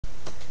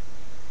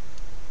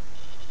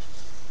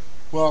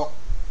Well,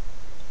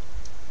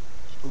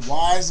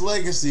 Wise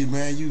Legacy,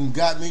 man, you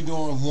got me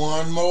doing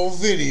one more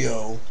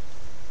video.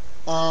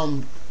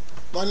 Um,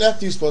 my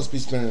nephew's supposed to be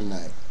spending the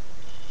night.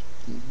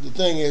 The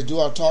thing is, do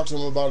I talk to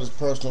him about his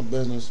personal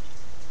business?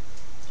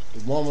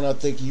 The woman I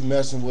think he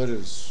messing with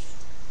is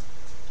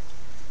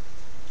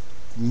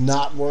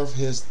not worth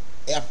his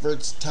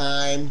efforts,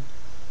 time,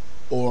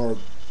 or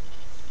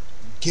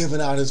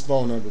giving out his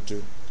phone number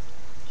to.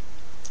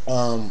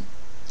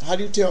 How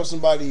do you tell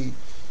somebody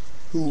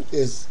who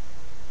is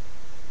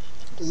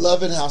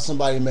loving how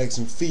somebody makes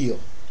them feel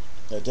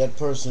that that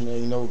person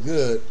ain't no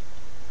good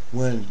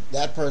when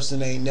that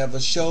person ain't never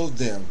showed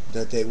them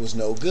that they was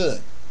no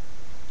good?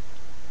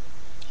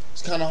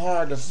 It's kind of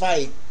hard to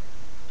fight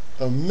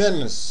a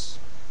menace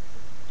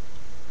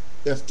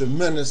if the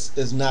menace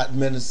is not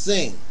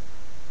menacing.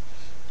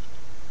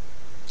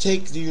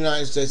 Take the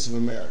United States of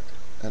America,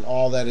 and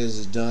all that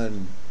is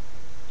done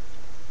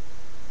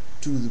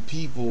to the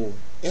people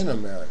in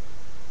America,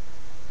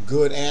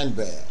 good and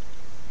bad.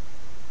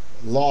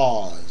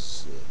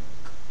 Laws,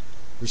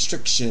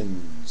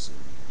 restrictions.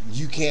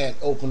 You can't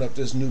open up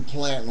this new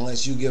plant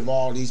unless you give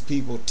all these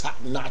people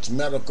top-notch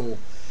medical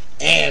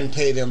and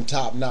pay them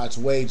top-notch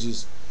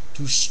wages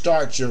to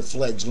start your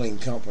fledgling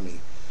company.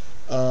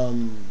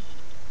 Am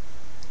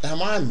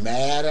I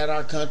mad at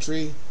our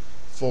country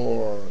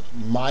for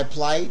my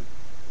plight?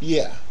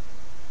 Yeah.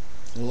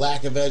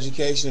 Lack of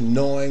education,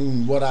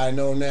 knowing what I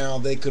know now,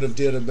 they could have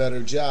did a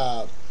better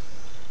job.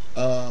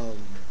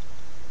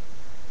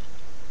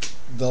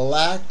 The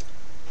lack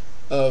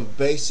of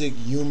basic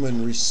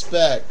human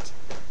respect,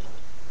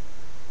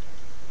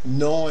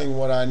 knowing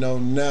what I know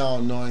now,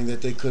 knowing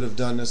that they could have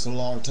done this a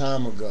long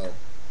time ago.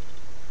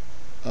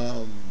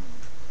 The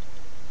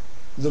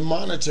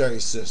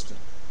monetary system.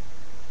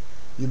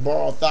 You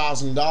borrow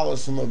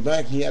 $1,000 from a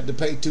bank and you have to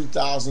pay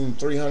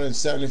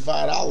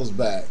 $2,375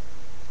 back.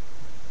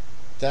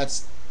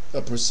 That's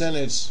a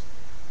percentage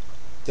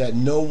that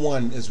no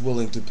one is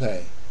willing to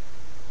pay.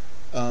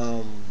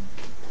 The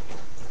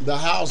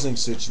housing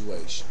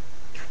situation,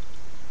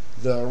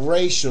 the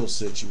racial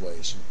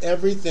situation,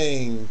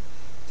 everything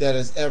that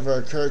has ever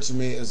occurred to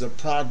me is a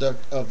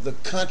product of the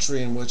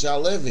country in which I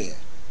live in.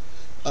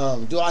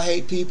 Do I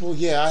hate people?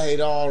 Yeah, I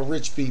hate all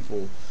rich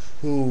people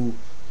who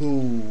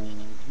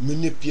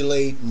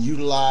manipulate and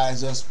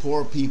utilize us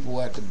poor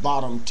people at the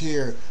bottom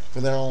tier for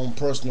their own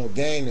personal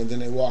gain, and then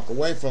they walk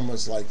away from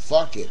us like,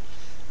 fuck it.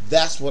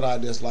 That's what I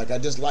dislike. I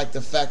dislike the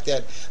fact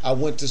that I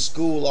went to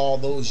school all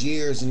those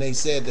years and they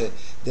said that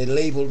they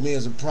labeled me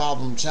as a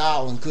problem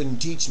child and couldn't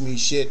teach me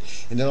shit,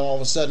 and then all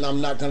of a sudden I'm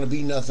not going to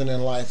be nothing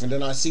in life. And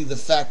then I see the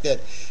fact that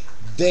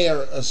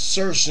their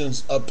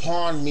assertions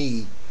upon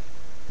me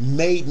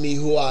made me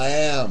who I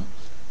am.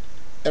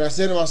 And I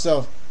say to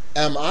myself,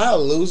 am I a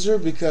loser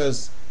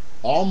because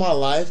all my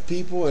life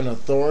people in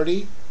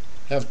authority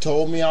have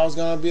told me I was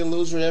going to be a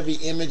loser? Every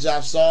image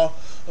I saw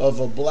of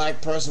a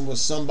black person with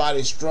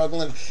somebody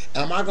struggling,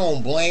 am I going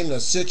to blame the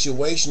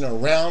situation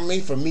around me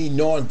for me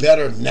knowing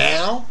better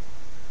now?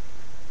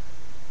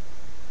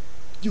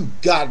 You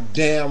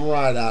goddamn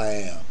right I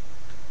am.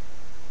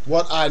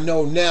 What I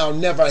know now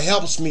never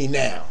helps me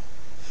now.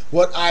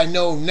 What I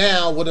know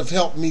now would have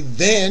helped me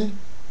then.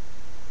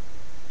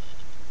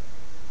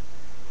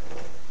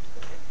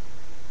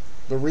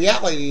 But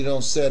reality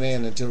don't set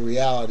in until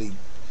reality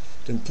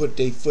then put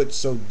their foot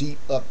so deep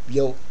up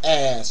your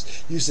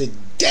ass you say,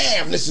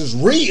 damn, this is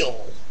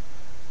real.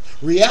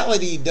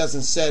 Reality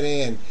doesn't set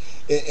in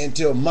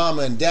until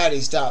mama and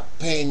daddy stop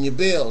paying your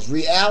bills.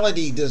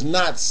 Reality does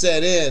not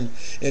set in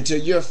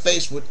until you're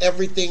faced with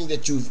everything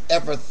that you've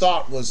ever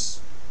thought was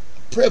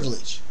a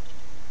privilege.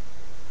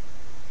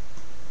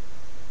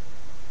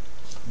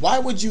 Why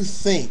would you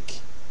think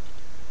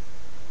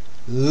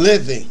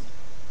living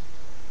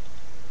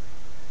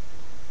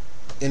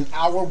in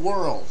our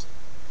world,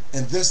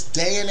 in this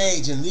day and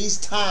age, in these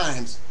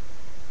times,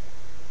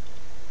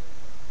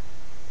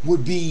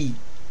 would be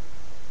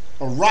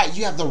a right?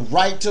 You have the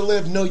right to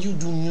live? No, you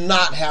do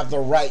not have the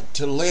right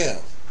to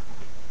live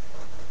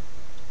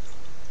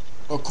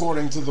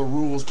according to the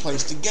rules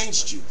placed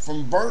against you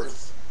from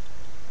birth,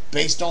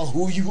 based on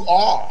who you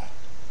are.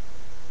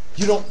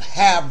 You don't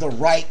have the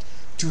right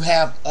to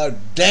have a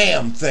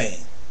damn thing.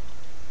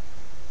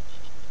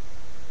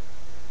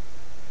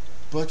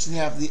 But you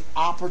have the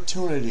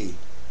opportunity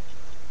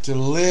to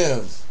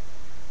live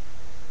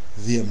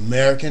the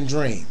American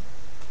dream.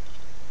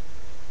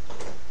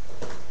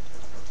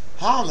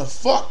 How in the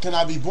fuck can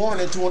I be born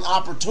into an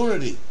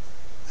opportunity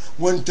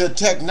when the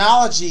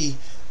technology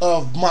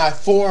of my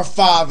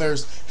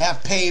forefathers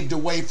have paved the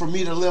way for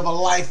me to live a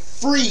life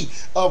free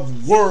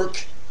of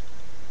work,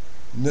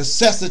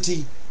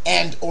 necessity,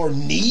 and or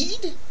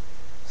need?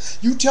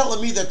 You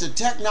telling me that the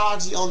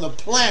technology on the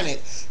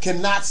planet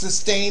cannot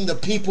sustain the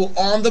people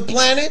on the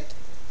planet?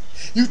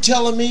 You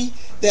telling me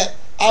that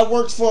I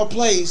worked for a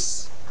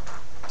place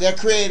that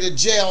created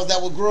jails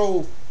that would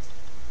grow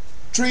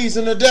trees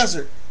in the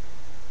desert?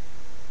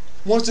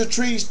 Once the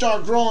trees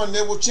start growing,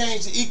 they will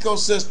change the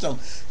ecosystem.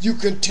 You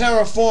can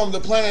terraform the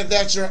planet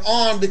that you're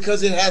on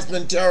because it has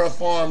been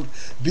terraformed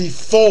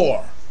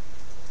before.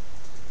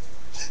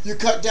 You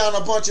cut down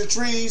a bunch of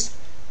trees,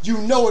 you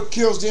know it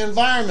kills the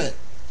environment.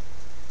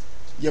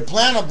 You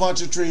plant a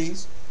bunch of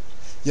trees,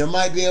 you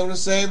might be able to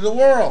save the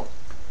world.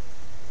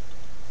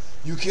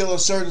 You kill a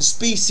certain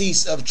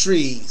species of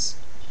trees,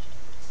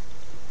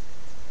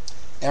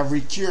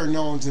 every cure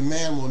known to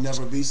man will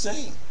never be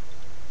seen.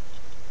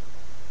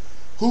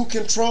 Who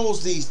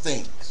controls these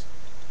things?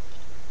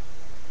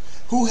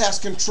 Who has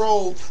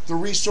controlled the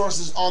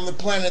resources on the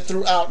planet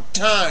throughout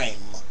time?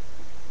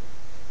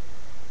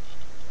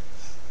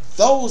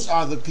 Those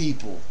are the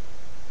people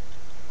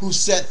who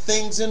set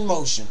things in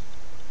motion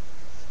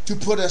to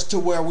put us to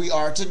where we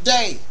are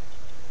today.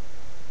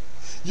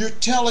 You're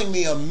telling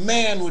me a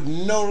man with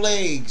no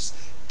legs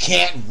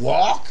can't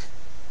walk?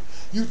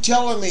 You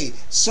telling me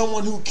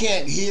someone who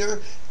can't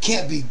hear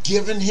can't be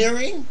given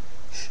hearing?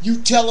 You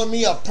telling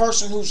me a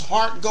person whose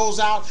heart goes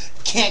out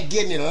can't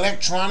get an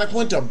electronic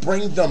one to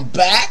bring them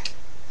back?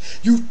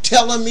 You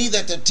telling me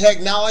that the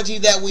technology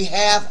that we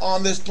have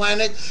on this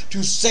planet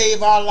to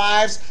save our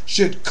lives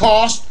should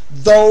cost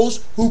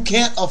those who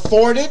can't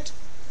afford it?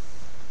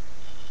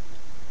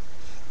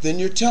 Then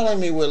you're telling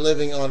me we're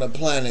living on a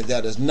planet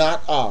that is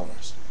not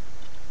ours,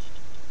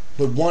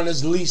 but one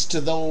is leased to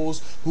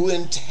those who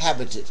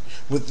inhabit it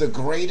with the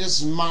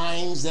greatest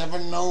minds ever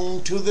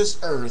known to this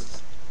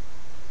earth.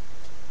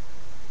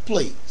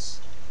 Please.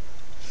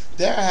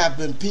 There have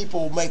been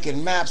people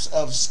making maps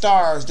of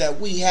stars that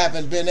we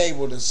haven't been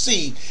able to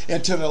see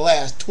until the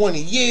last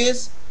 20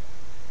 years.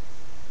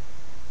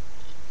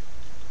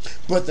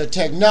 But the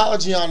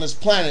technology on this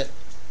planet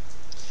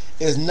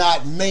is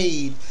not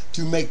made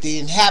to make the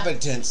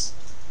inhabitants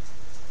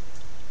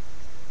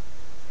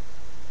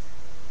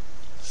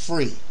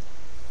free.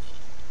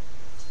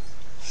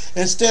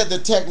 Instead, the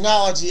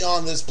technology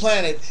on this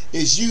planet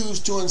is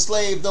used to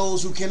enslave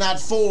those who cannot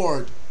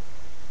afford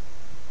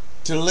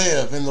to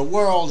live in the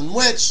world in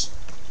which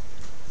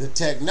the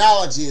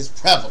technology is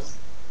prevalent.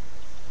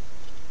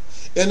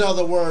 In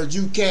other words,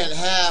 you can't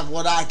have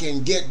what I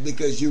can get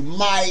because you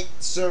might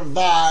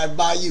survive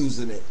by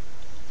using it.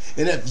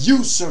 And if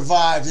you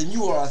survive, then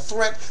you are a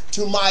threat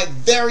to my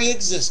very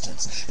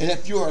existence. And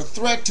if you're a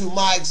threat to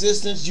my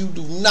existence, you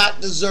do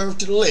not deserve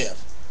to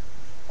live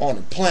on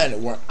a planet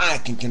where I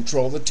can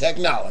control the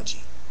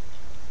technology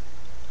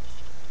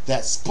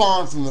that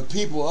spawned from the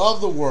people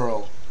of the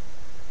world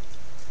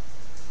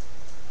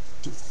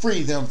to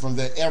free them from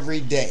their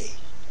everyday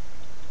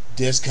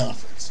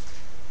discomforts.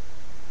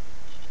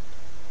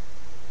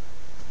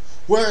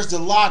 Where is the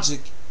logic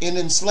in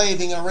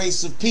enslaving a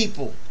race of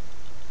people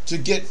to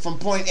get from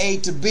point A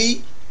to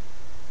B?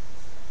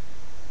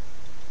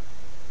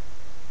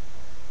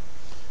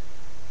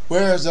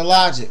 Where is the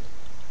logic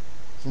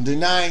from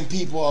denying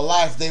people a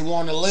life they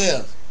want to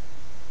live?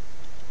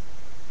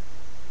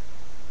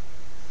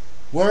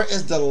 Where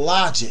is the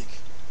logic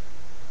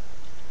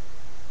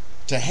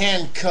to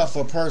handcuff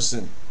a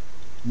person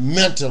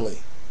mentally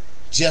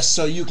just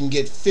so you can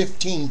get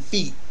 15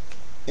 feet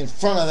in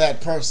front of that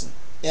person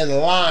in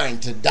line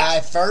to die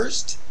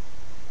first?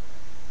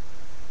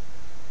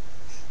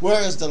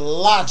 Where is the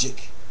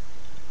logic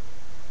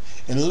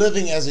in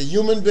living as a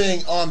human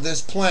being on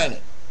this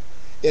planet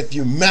if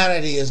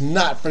humanity is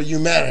not for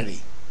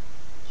humanity?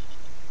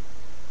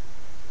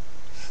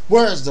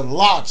 Where is the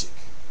logic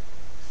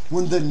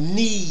when the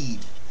need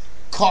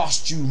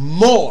costs you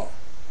more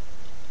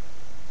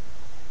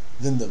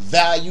than the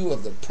value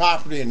of the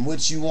property in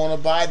which you want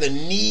to buy? The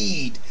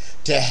need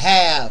to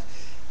have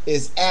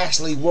is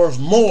actually worth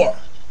more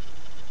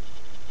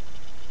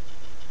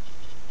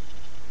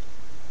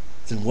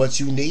than what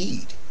you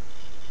need.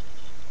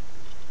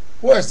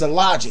 Where's the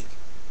logic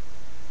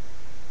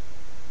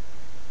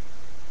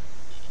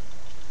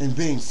in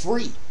being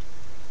free?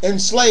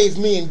 Enslave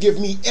me and give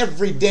me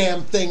every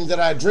damn thing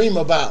that I dream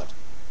about,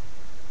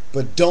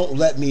 but don't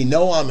let me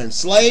know I'm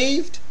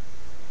enslaved?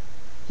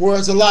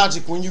 Where's the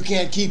logic when you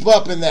can't keep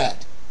up in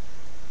that?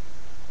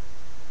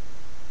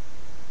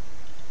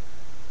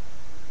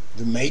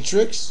 The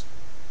Matrix?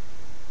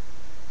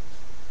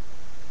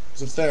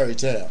 It's a fairy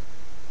tale.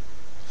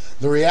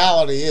 The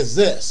reality is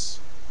this: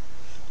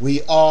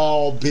 we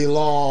all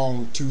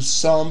belong to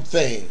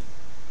something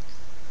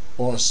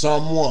or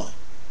someone.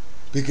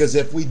 Because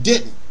if we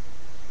didn't,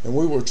 and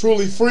we were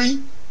truly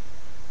free,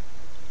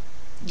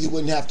 you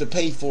wouldn't have to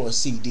pay for a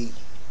CD.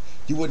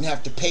 You wouldn't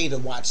have to pay to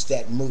watch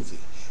that movie.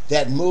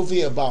 That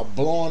movie about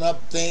blowing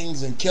up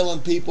things and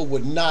killing people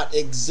would not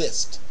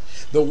exist.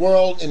 The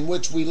world in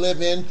which we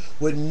live in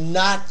would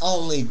not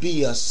only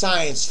be a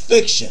science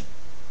fiction,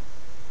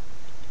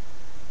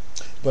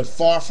 but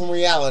far from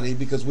reality,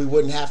 because we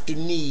wouldn't have to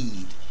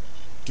need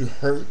to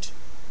hurt,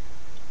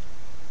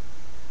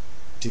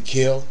 to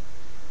kill,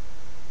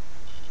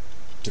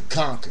 to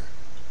conquer,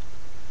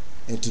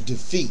 and to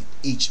defeat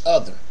each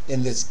other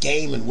in this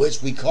game in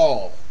which we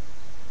call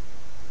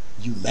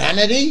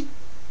humanity.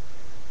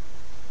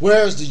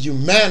 Where's the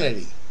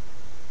humanity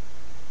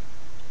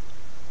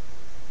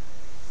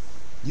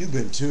You've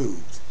been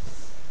tubed.